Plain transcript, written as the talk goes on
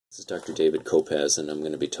This is Dr. David Kopacz, and I'm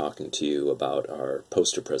going to be talking to you about our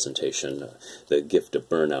poster presentation, The Gift of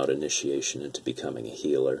Burnout, Initiation into Becoming a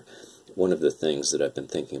Healer. One of the things that I've been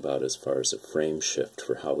thinking about as far as a frame shift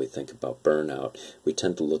for how we think about burnout, we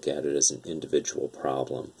tend to look at it as an individual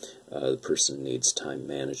problem. The person needs time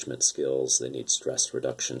management skills, they need stress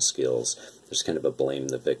reduction skills. There's kind of a blame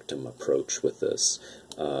the victim approach with this.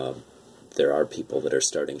 There are people that are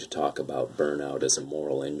starting to talk about burnout as a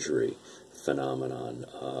moral injury phenomenon,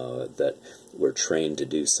 that we're trained to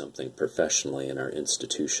do something professionally and our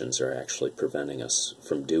institutions are actually preventing us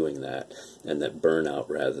from doing that, and that burnout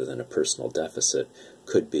rather than a personal deficit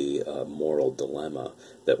could be a moral dilemma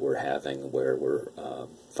that we're having where we're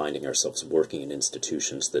finding ourselves working in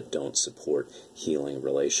institutions that don't support healing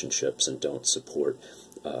relationships and don't support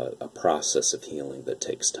a process of healing that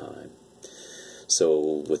takes time.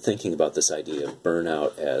 So with thinking about this idea of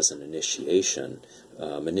burnout as an initiation,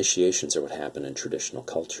 initiations are what happen in traditional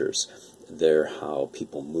cultures. They're how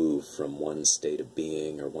people move from one state of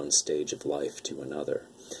being or one stage of life to another.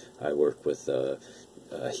 I work with a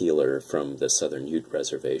healer from the Southern Ute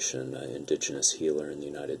Reservation, an indigenous healer in the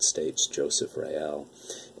United States, Joseph Rael,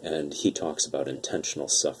 and he talks about intentional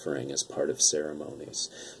suffering as part of ceremonies.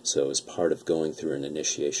 So as part of going through an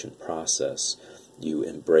initiation process, you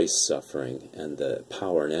embrace suffering, and the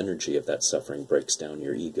power and energy of that suffering breaks down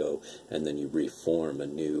your ego, and then you reform a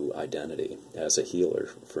new identity as a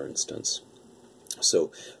healer, for instance.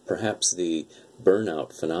 So perhaps the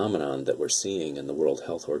burnout phenomenon that we're seeing, and the World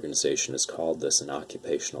Health Organization has called this an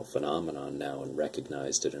occupational phenomenon now and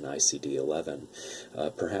recognized it in ICD-11.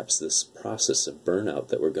 Perhaps this process of burnout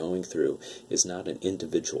that we're going through is not an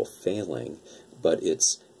individual failing, but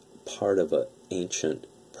it's part of an ancient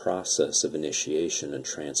process of initiation and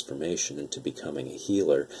transformation into becoming a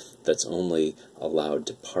healer that's only allowed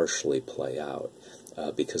to partially play out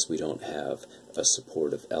because we don't have a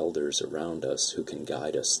support of elders around us who can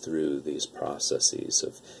guide us through these processes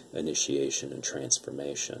of initiation and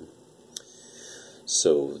transformation.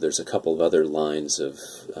 So there's a couple of other lines of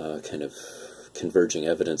kind of converging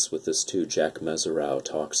evidence with this too. Jack Meserow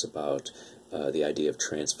talks about the idea of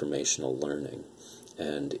transformational learning.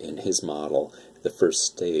 And in his model, the first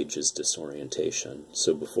stage is disorientation.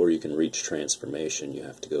 So before you can reach transformation, you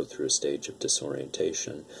have to go through a stage of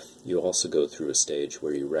disorientation. You also go through a stage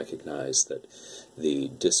where you recognize that the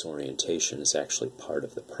disorientation is actually part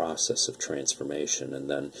of the process of transformation, and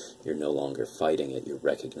then you're no longer fighting it, you're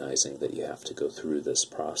recognizing that you have to go through this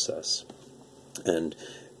process. And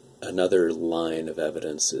another line of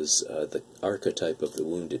evidence is the archetype of the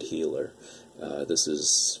wounded healer. This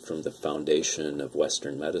is from the foundation of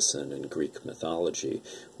Western medicine in Greek mythology,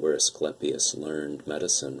 where Asclepius learned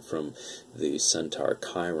medicine from the centaur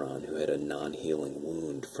Chiron, who had a non-healing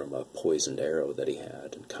wound from a poisoned arrow that he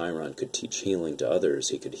had. And Chiron could teach healing to others,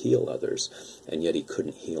 he could heal others, and yet he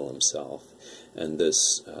couldn't heal himself. And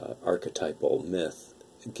this archetypal myth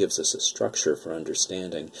gives us a structure for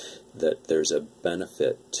understanding that there's a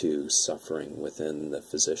benefit to suffering within the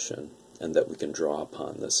physician, and that we can draw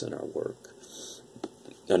upon this in our work.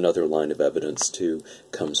 Another line of evidence, too,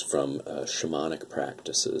 comes from shamanic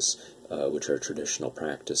practices, which are traditional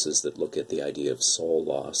practices that look at the idea of soul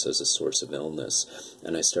loss as a source of illness.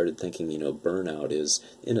 And I started thinking, burnout is,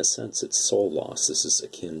 in a sense, it's soul loss. This is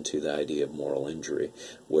akin to the idea of moral injury,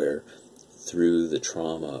 where through the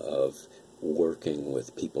trauma of working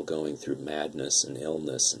with people going through madness and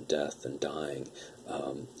illness and death and dying,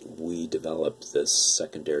 we develop this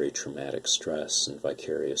secondary traumatic stress and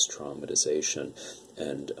vicarious traumatization,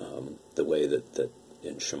 and the way that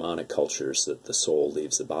in shamanic cultures that the soul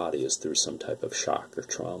leaves the body is through some type of shock or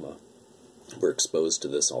trauma. We're exposed to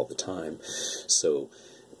this all the time, so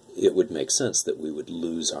it would make sense that we would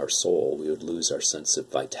lose our soul, we would lose our sense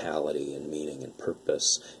of vitality and meaning and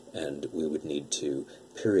purpose, and we would need to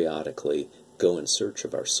periodically go in search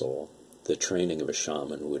of our soul. The training of a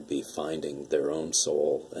shaman would be finding their own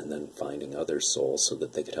soul and then finding other souls so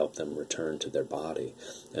that they could help them return to their body.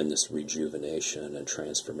 And this rejuvenation and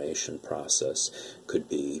transformation process could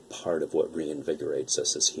be part of what reinvigorates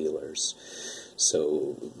us as healers.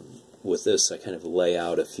 So with this, I kind of lay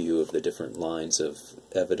out a few of the different lines of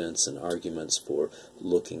evidence and arguments for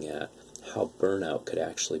looking at how burnout could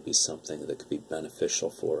actually be something that could be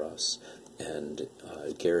beneficial for us. And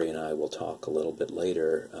Gary and I will talk a little bit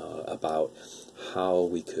later about how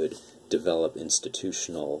we could develop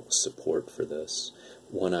institutional support for this.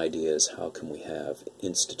 One idea is how can we have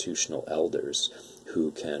institutional elders who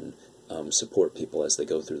can support people as they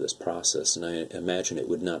go through this process. And I imagine it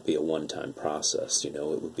would not be a one-time process. It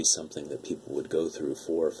would be something that people would go through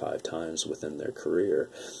 4 or 5 times within their career.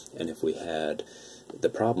 And if we had The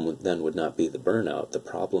problem then would not be the burnout. The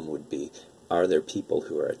problem would be, are there people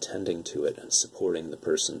who are attending to it and supporting the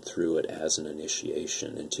person through it as an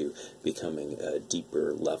initiation into becoming a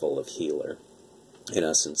deeper level of healer? In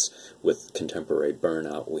essence, with contemporary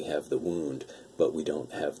burnout, we have the wound, but we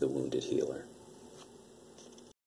don't have the wounded healer.